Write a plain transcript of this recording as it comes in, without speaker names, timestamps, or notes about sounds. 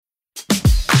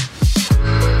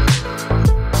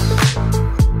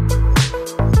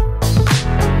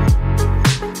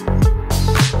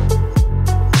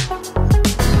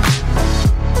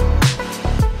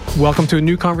Welcome to a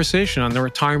new conversation on the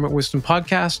Retirement Wisdom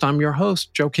Podcast. I'm your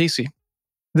host, Joe Casey.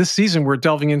 This season, we're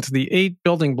delving into the 8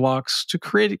 building blocks to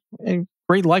create a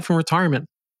great life in retirement.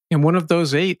 And one of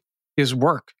those 8 is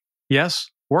work. Yes,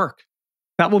 work.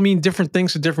 That will mean different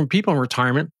things to different people in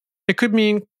retirement. It could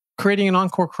mean creating an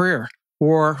encore career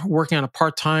or working on a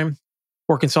part-time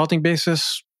or consulting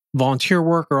basis, volunteer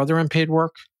work or other unpaid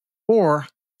work, or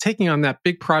taking on that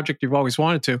big project you've always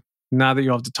wanted to now that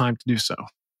you have the time to do so.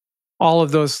 All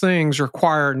of those things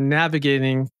require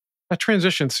navigating a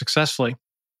transition successfully.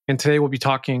 And today we'll be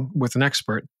talking with an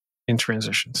expert in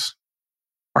transitions.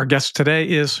 Our guest today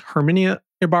is Herminia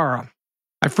Ibarra.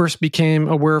 I first became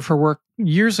aware of her work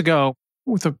years ago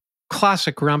with a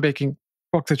classic groundbreaking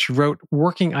book that she wrote,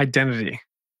 Working Identity.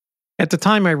 At the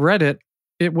time I read it,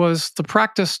 it was the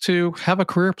practice to have a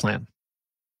career plan.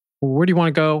 Where do you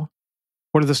want to go?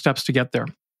 What are the steps to get there?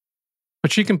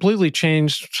 But she completely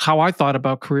changed how I thought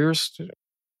about careers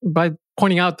by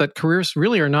pointing out that careers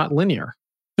really are not linear.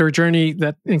 They're a journey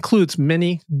that includes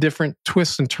many different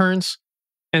twists and turns.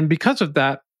 And because of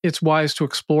that, it's wise to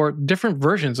explore different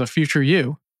versions of future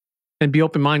you and be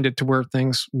open-minded to where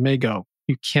things may go.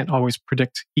 You can't always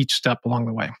predict each step along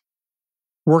the way.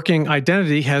 Working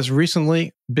Identity has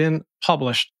recently been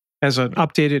published as an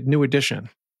updated new edition.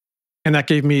 And that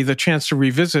gave me the chance to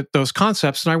revisit those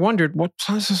concepts. And I wondered, what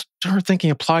does her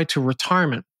thinking apply to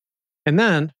retirement? And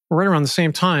then, right around the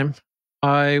same time,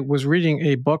 I was reading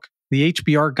a book, The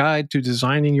HBR Guide to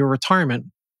Designing Your Retirement.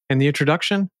 And the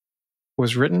introduction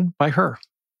was written by her,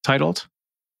 titled,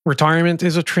 Retirement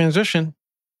is a Transition,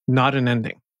 Not an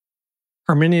Ending.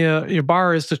 Herminia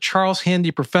Ibarra is the Charles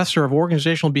Handy Professor of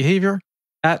Organizational Behavior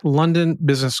at London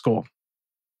Business School.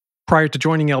 Prior to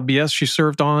joining LBS, she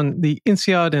served on the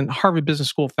INSEAD and Harvard Business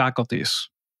School faculties.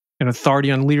 An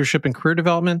authority on leadership and career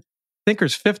development,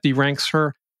 Thinkers 50 ranks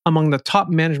her among the top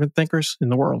management thinkers in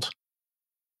the world.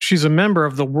 She's a member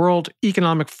of the World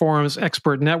Economic Forum's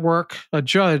Expert Network, a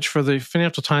judge for the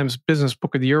Financial Times Business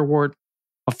Book of the Year Award,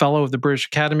 a fellow of the British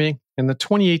Academy, and the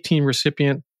 2018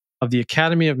 recipient of the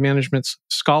Academy of Management's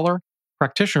Scholar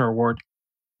Practitioner Award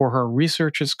for her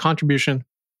research's contribution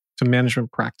to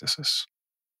management practices.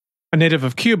 A native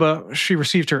of Cuba, she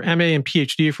received her MA and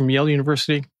PhD from Yale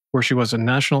University, where she was a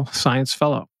National Science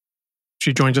Fellow.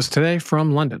 She joins us today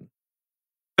from London.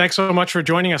 Thanks so much for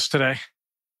joining us today.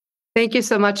 Thank you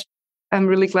so much. I'm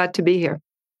really glad to be here.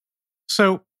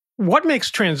 So, what makes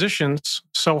transitions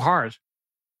so hard?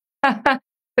 The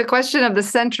question of the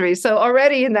century. So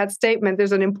already in that statement,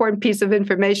 there's an important piece of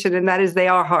information, and that is they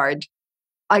are hard.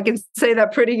 I can say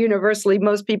that pretty universally.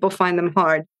 Most people find them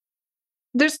hard.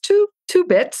 There's two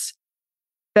bits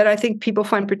that I think people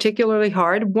find particularly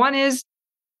hard. One is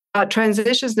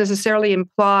transitions necessarily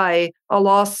imply a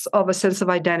loss of a sense of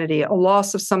identity, a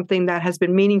loss of something that has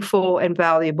been meaningful and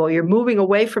valuable. You're moving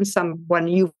away from someone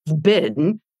you've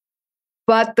been,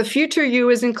 but the future you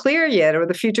isn't clear yet, or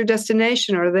the future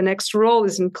destination or the next role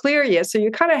isn't clear yet. So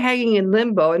you're kind of hanging in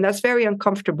limbo, and that's very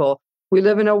uncomfortable. We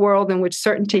live in a world in which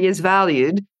certainty is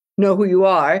valued, know who you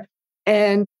are,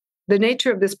 and the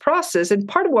nature of this process, and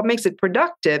part of what makes it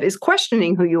productive, is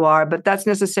questioning who you are, but that's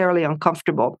necessarily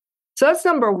uncomfortable. So that's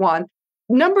number one.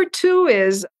 Number two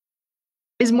is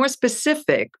more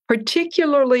specific,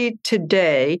 particularly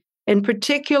today, and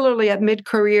particularly at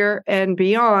mid-career and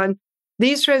beyond.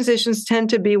 These transitions tend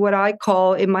to be what I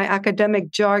call, in my academic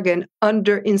jargon,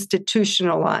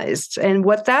 under-institutionalized. And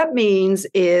what that means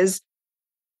is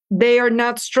they are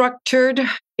not structured.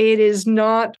 It is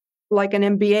not like an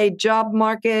MBA job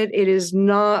market. It is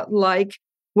not like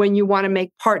when you want to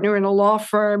make partner in a law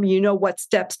firm, you know what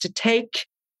steps to take.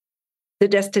 The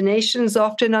destination is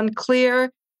often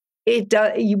unclear.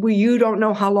 You don't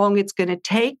know how long it's going to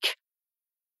take.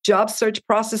 Job search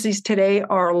processes today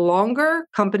are longer.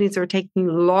 Companies are taking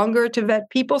longer to vet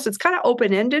people. So it's kind of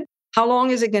open-ended. How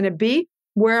long is it going to be?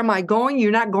 Where am I going?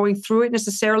 You're not going through it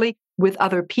necessarily with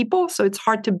other people. So it's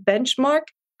hard to benchmark.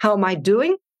 How am I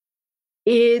doing?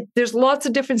 There's lots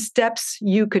of different steps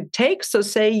you could take. So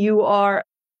say you are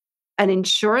an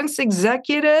insurance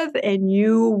executive and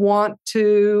you want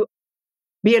to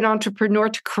be an entrepreneur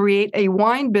to create a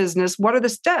wine business. What are the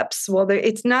steps? Well,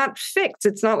 it's not fixed.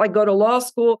 It's not like go to law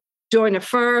school, join a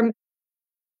firm.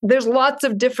 There's lots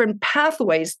of different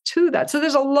pathways to that. So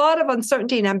there's a lot of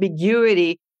uncertainty and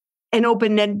ambiguity and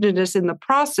open-endedness in the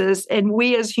process. And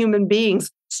we as human beings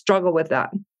struggle with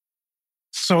that.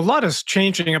 So a lot is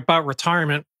changing about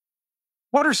retirement.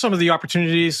 What are some of the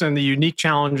opportunities and the unique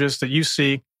challenges that you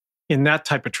see in that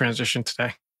type of transition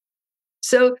today?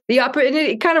 So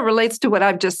it kind of relates to what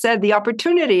I've just said. The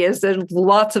opportunity is there's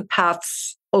lots of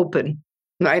paths open,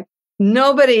 right?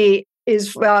 Nobody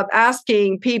is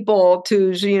asking people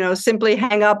to, simply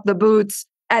hang up the boots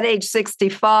at age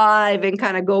 65 and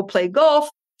kind of go play golf.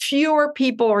 Fewer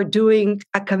people are doing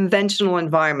a conventional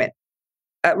environment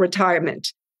at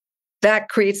retirement. That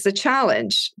creates the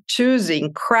challenge,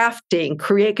 choosing, crafting,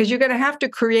 create, because you're going to have to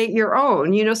create your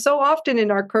own. So often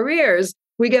in our careers,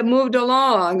 we get moved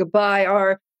along by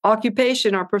our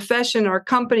occupation, our profession, our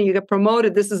company. You get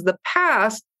promoted. This is the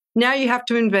past. Now you have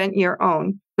to invent your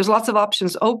own. There's lots of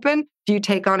options open. Do you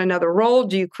take on another role?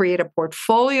 Do you create a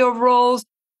portfolio of roles?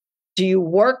 Do you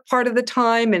work part of the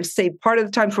time and save part of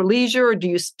the time for leisure? Or do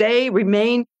you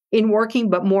remain in working,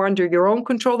 but more under your own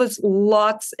control? There's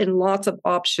lots and lots of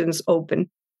options open.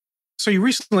 So you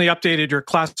recently updated your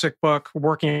classic book,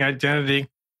 Working Identity,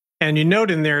 and you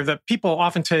note in there that people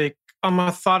often take a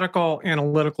methodical,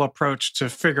 analytical approach to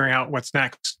figuring out what's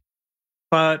next.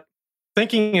 But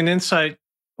thinking and insight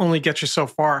only gets you so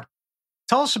far.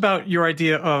 Tell us about your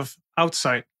idea of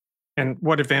outsight and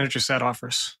what advantages that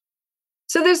offers.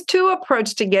 So there's two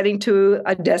approaches to getting to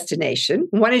a destination.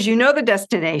 One is the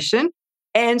destination,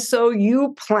 and so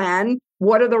you plan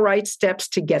what are the right steps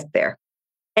to get there.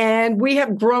 And we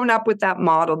have grown up with that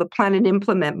model, the plan and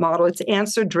implement model. It's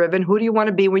answer driven. Who do you want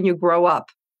to be when you grow up?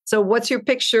 So what's your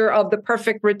picture of the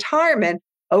perfect retirement?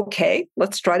 Okay,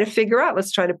 let's try to figure out.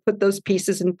 Let's try to put those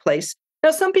pieces in place.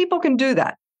 Now, some people can do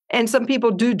that, and some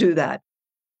people do that.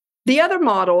 The other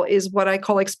model is what I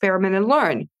call experiment and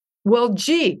learn. Well,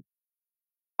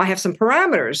 I have some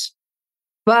parameters,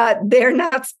 but they're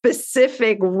not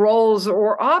specific roles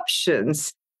or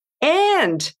options.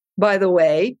 And by the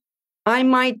way, I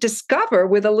might discover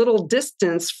with a little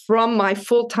distance from my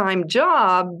full-time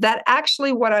job that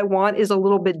actually what I want is a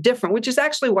little bit different, which is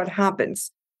actually what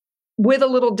happens. With a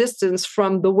little distance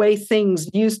from the way things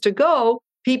used to go,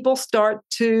 people start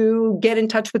to get in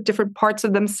touch with different parts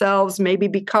of themselves, maybe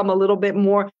become a little bit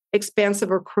more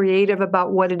expansive or creative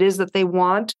about what it is that they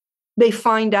want. They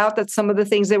find out that some of the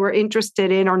things they were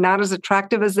interested in are not as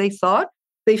attractive as they thought.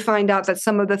 They find out that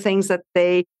some of the things that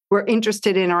they were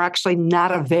interested in are actually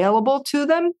not available to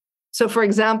them. So, for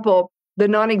example, the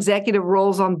non-executive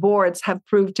roles on boards have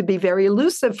proved to be very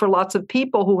elusive for lots of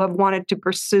people who have wanted to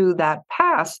pursue that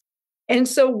path. And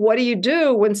so what do you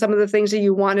do when some of the things that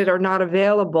you wanted are not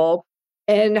available?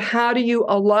 And how do you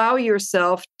allow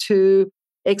yourself to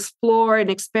explore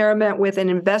and experiment with and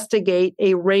investigate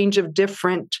a range of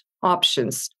different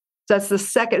options? That's the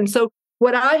second. So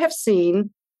what I have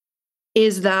seen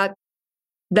is that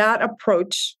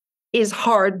approach is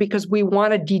hard because we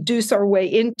want to deduce our way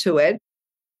into it,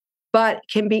 but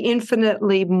can be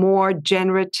infinitely more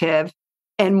generative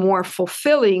and more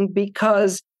fulfilling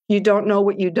because you don't know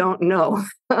what you don't know.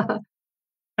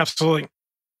 Absolutely.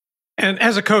 And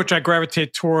as a coach, I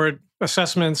gravitate toward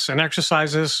assessments and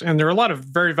exercises, and there are a lot of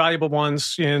very valuable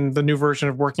ones in the new version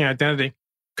of Working Identity.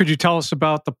 Could you tell us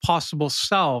about the possible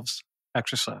selves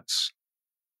exercise?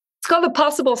 It's called the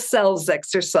possible selves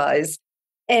exercise.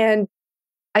 And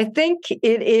I think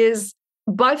it is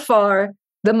by far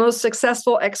the most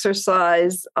successful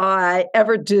exercise I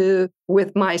ever do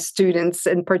with my students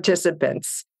and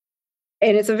participants.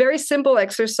 And it's a very simple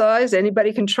exercise.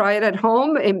 Anybody can try it at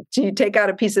home. And you take out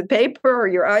a piece of paper or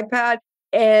your iPad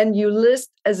and you list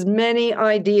as many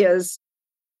ideas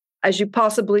as you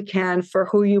possibly can for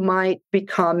who you might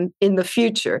become in the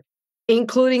future,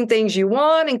 including things you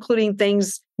want, including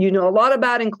things you know a lot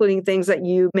about, including things that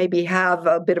you maybe have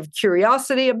a bit of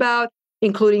curiosity about,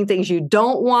 including things you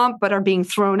don't want but are being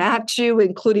thrown at you,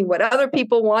 including what other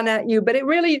people want at you. But it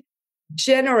really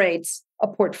generates a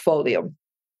portfolio.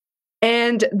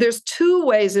 And there's two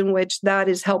ways in which that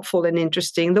is helpful and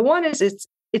interesting. The one is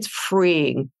it's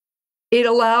freeing. It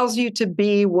allows you to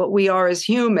be what we are as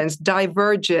humans,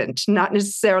 divergent, not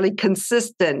necessarily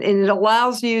consistent. And it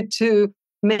allows you to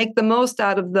make the most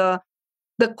out of the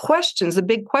questions, the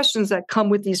big questions that come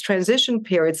with these transition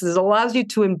periods. It allows you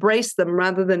to embrace them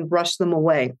rather than brush them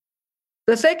away.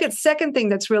 The second thing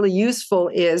that's really useful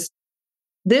is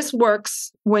this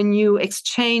works when you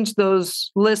exchange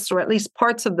those lists, or at least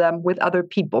parts of them, with other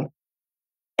people.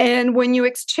 And when you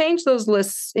exchange those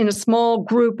lists in a small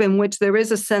group in which there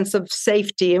is a sense of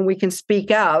safety and we can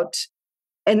speak out,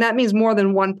 and that means more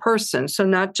than one person. So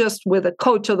not just with a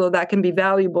coach, although that can be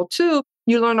valuable too,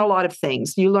 you learn a lot of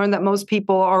things. You learn that most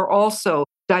people are also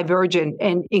divergent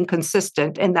and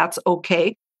inconsistent, and that's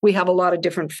okay. We have a lot of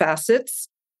different facets.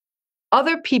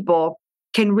 Other people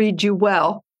can read you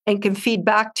well and can feed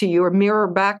back to you or mirror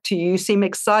back to you. You seem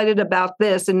excited about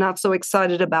this and not so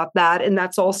excited about that. And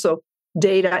that's also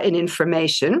data and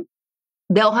information.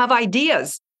 They'll have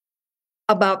ideas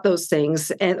about those things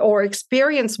and or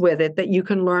experience with it that you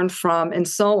can learn from and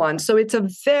so on. So it's a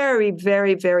very,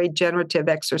 very, very generative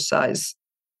exercise.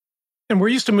 And we're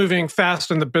used to moving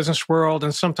fast in the business world,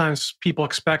 and sometimes people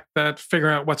expect that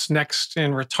figuring out what's next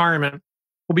in retirement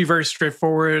will be very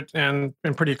straightforward and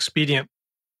pretty expedient.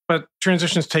 But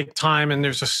transitions take time, and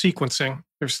there's a sequencing.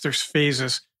 There's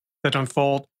phases that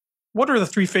unfold. What are the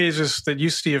three phases that you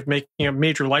see of making a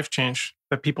major life change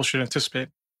that people should anticipate?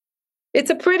 It's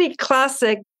a pretty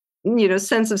classic,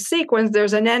 sense of sequence.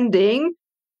 There's an ending,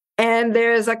 and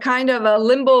there's a kind of a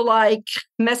limbo-like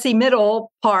messy middle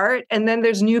part, and then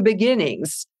there's new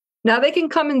beginnings. Now they can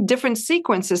come in different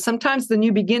sequences. Sometimes the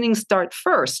new beginnings start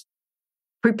first.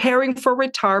 Preparing for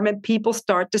retirement, people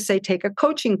start to say, take a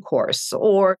coaching course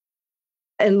or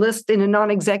enlist in a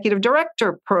non-executive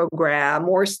director program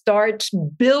or start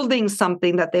building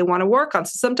something that they want to work on.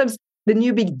 So sometimes the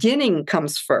new beginning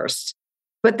comes first.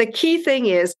 But the key thing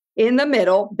is in the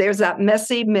middle, there's that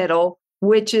messy middle,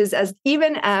 which is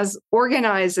even as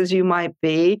organized as you might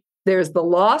be. There's the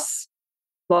loss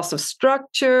of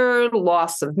structure,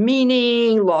 loss of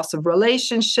meaning, loss of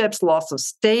relationships, loss of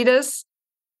status,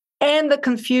 and the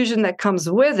confusion that comes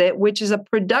with it, which is a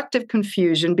productive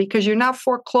confusion because you're not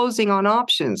foreclosing on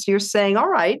options. You're saying, all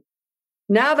right,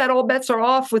 now that all bets are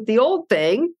off with the old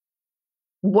thing,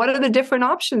 what are the different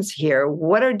options here?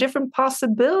 What are different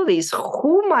possibilities?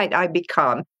 Who might I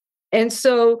become? And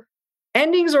so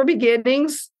endings or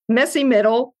beginnings, messy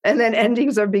middle, and then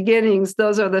endings or beginnings.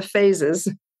 Those are the phases.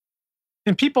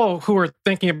 And people who are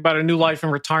thinking about a new life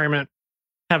in retirement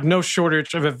have no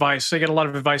shortage of advice. They get a lot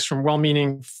of advice from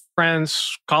well-meaning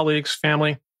friends, colleagues,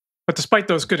 family. But despite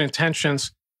those good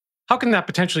intentions, how can that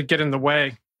potentially get in the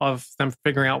way of them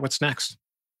figuring out what's next?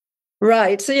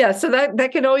 Right. So that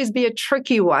can always be a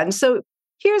tricky one. So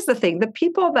here's the thing. The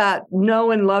people that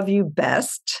know and love you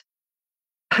best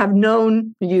have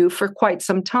known you for quite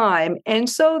some time. And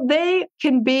so they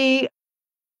can be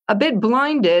a bit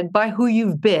blinded by who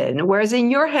you've been. Whereas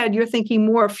in your head, you're thinking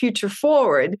more future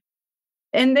forward.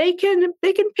 And they can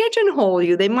pigeonhole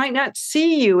you. They might not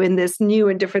see you in this new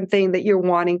and different thing that you're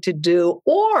wanting to do,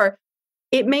 or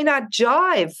it may not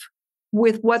jive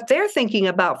with what they're thinking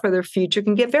about for their future. It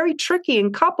can get very tricky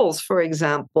in couples, for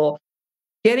example,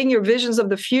 getting your visions of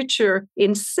the future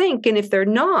in sync. And if they're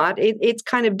not, it's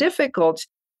kind of difficult.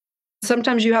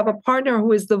 Sometimes you have a partner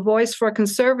who is the voice for a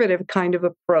conservative kind of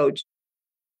approach.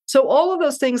 So all of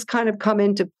those things kind of come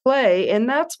into play. And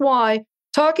that's why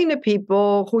talking to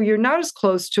people who you're not as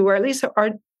close to, or at least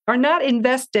are not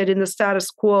invested in the status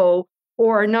quo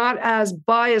or are not as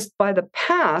biased by the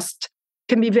past,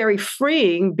 can be very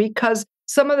freeing, because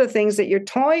some of the things that you're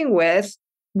toying with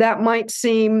that might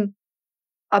seem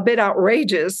a bit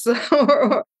outrageous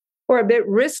or a bit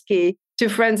risky to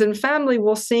friends and family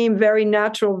will seem very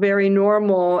natural, very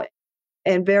normal,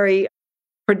 and very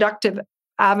productive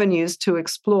avenues to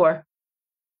explore.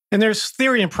 And there's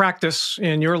theory and practice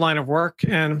in your line of work,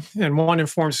 and one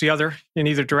informs the other in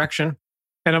either direction.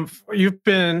 And you've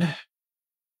been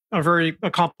a very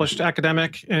accomplished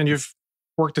academic, and you've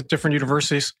worked at different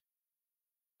universities.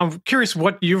 I'm curious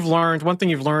what you've learned, one thing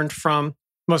you've learned from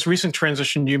the most recent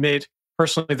transition you made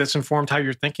personally that's informed how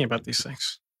you're thinking about these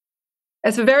things.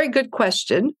 It's a very good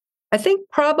question. I think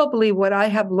probably what I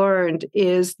have learned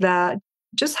is that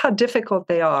just how difficult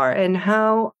they are, and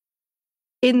how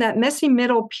in that messy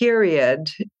middle period,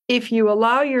 if you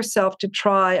allow yourself to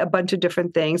try a bunch of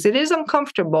different things, it is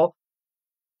uncomfortable.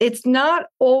 It's not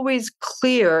always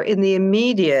clear in the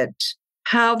immediate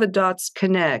how the dots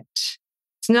connect.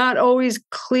 It's not always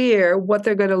clear what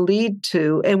they're going to lead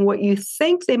to. And what you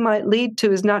think they might lead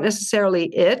to is not necessarily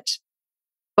it.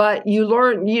 But you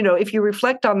learn, if you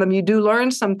reflect on them, you do learn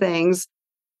some things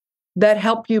that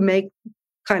help you make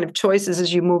kind of choices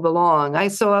as you move along.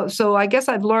 So I guess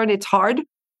I've learned it's hard.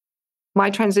 My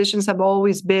transitions have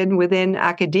always been within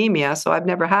academia, so I've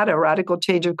never had a radical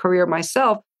change of career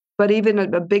myself. But even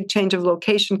a big change of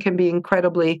location can be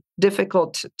incredibly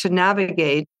difficult to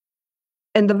navigate.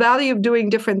 And the value of doing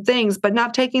different things, but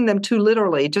not taking them too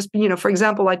literally. Just, for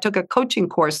example, I took a coaching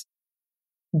course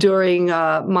during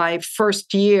my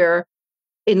first year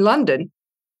in London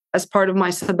as part of my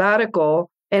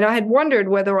sabbatical. And I had wondered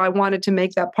whether I wanted to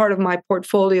make that part of my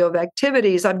portfolio of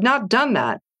activities. I've not done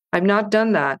that.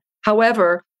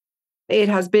 However, it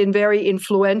has been very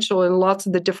influential in lots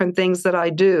of the different things that I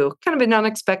do, kind of in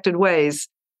unexpected ways.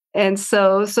 And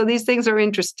so these things are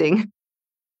interesting.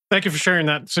 Thank you for sharing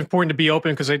that. It's important to be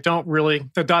open because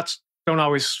the dots don't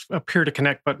always appear to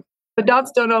connect, but the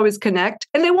dots don't always connect,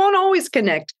 and they won't always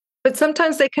connect, but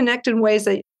sometimes they connect in ways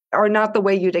that are not the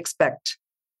way you'd expect.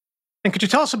 And could you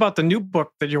tell us about the new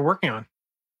book that you're working on?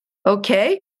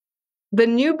 Okay. The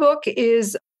new book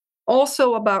is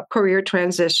also about career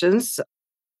transitions.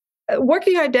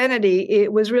 Working Identity,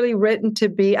 it was really written to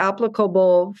be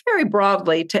applicable very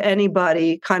broadly to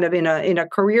anybody kind of in a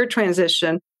career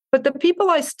transition. But the people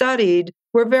I studied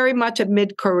were very much at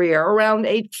mid-career, around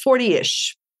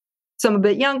 40-ish, some a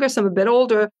bit younger, some a bit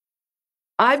older.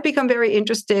 I've become very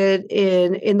interested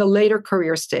in the later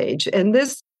career stage. And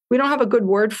this, we don't have a good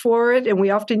word for it. And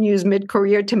we often use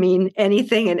mid-career to mean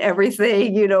anything and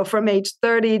everything, from age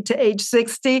 30 to age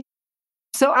 60.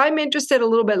 So I'm interested a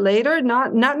little bit later,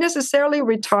 not necessarily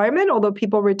retirement, although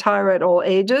people retire at all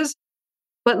ages,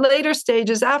 but later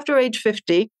stages after age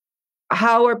 50.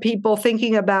 How are people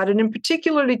thinking about it? And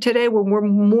particularly today, when we're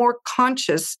more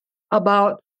conscious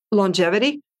about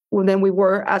longevity than we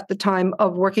were at the time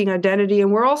of Working Identity.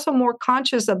 And we're also more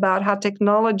conscious about how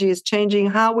technology is changing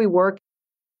how we work,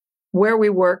 where we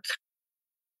work,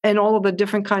 and all of the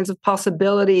different kinds of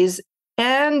possibilities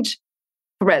and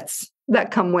threats that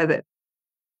come with it.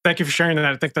 Thank you for sharing that.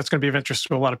 I think that's going to be of interest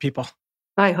to a lot of people.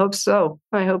 I hope so.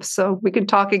 We can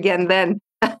talk again then.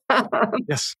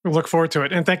 Yes, we look forward to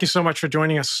it. And thank you so much for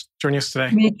joining us today.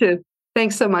 Me too.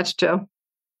 Thanks so much, Joe.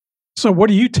 So what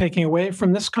are you taking away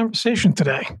from this conversation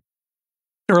today?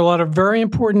 There are a lot of very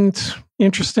important,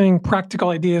 interesting, practical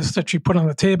ideas that you put on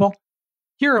the table.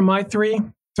 Here are my 3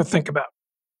 to think about.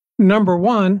 Number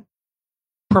 1,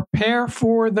 prepare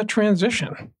for the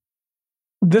transition.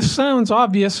 This sounds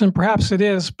obvious, and perhaps it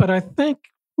is, but I think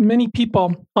many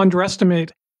people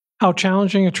underestimate how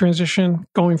challenging a transition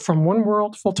going from one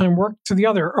world, full-time work, to the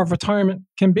other of retirement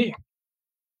can be.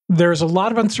 There's a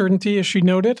lot of uncertainty, as she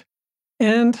noted,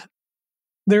 and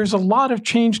there's a lot of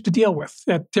change to deal with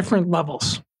at different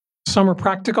levels. Some are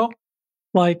practical,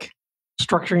 like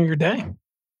structuring your day.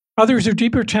 Others are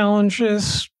deeper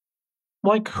challenges,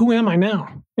 like who am I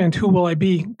now and who will I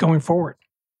be going forward?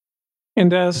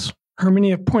 And as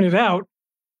Herminia pointed out,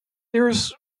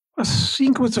 there's a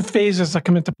sequence of phases that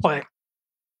come into play.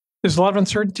 There's a lot of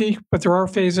uncertainty, but there are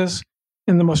phases,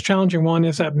 and the most challenging one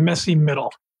is that messy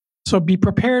middle. So be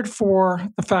prepared for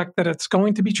the fact that it's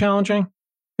going to be challenging.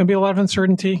 There'll be a lot of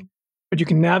uncertainty, but you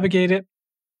can navigate it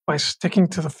by sticking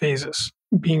to the phases,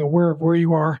 being aware of where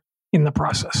you are in the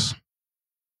process.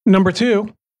 Number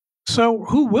 2, so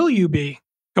who will you be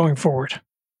going forward?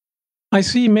 I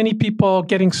see many people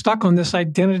getting stuck on this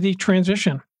identity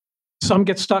transition. Some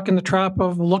get stuck in the trap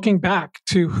of looking back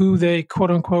to who they, quote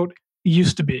unquote,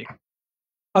 used to be.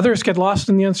 Others get lost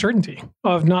in the uncertainty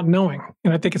of not knowing.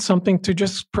 And I think it's something to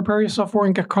just prepare yourself for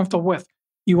and get comfortable with.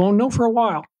 You won't know for a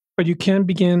while, but you can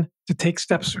begin to take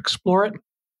steps to explore it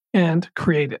and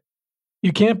create it.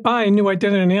 You can't buy a new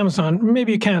identity on Amazon.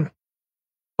 Maybe you can,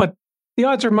 but the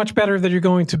odds are much better that you're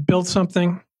going to build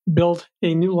something, build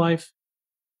a new life.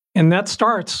 And that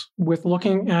starts with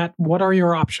looking at what are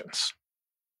your options.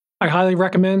 I highly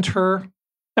recommend her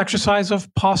exercise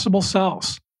of possible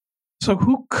selves. So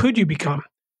who could you become?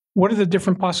 What are the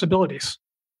different possibilities?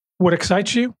 What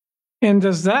excites you? And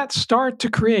does that start to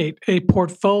create a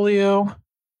portfolio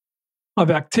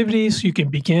of activities you can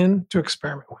begin to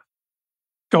experiment with?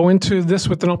 Go into this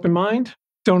with an open mind.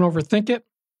 Don't overthink it,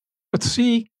 but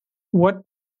see what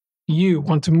you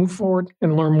want to move forward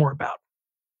and learn more about.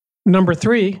 Number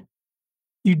 3,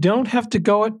 you don't have to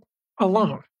go it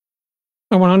alone.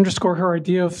 I want to underscore her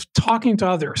idea of talking to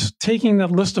others, taking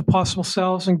that list of possible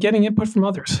selves and getting input from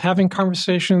others, having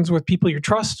conversations with people you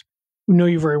trust, who know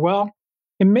you very well,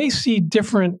 and may see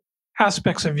different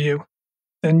aspects of you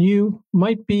than you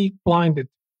might be blinded.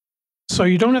 So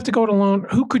you don't have to go it alone.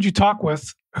 Who could you talk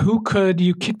with? Who could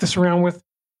you kick this around with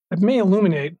that may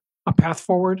illuminate a path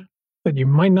forward that you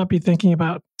might not be thinking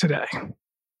about today?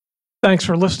 Thanks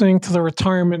for listening to the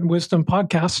Retirement Wisdom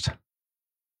Podcast.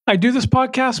 I do this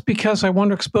podcast because I want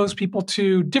to expose people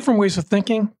to different ways of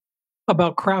thinking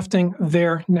about crafting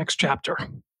their next chapter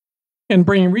and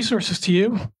bringing resources to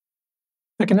you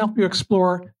that can help you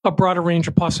explore a broader range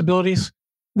of possibilities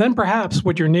than perhaps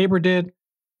what your neighbor did,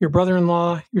 your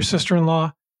brother-in-law, your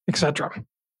sister-in-law, etc.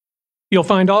 You'll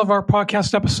find all of our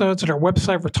podcast episodes at our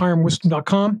website,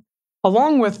 retirementwisdom.com,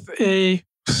 along with a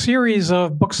series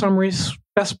of book summaries,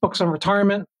 best books on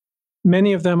retirement.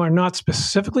 Many of them are not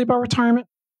specifically about retirement,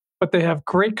 but they have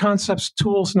great concepts,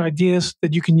 tools, and ideas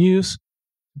that you can use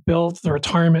to build the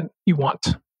retirement you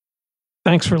want.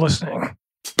 Thanks for listening.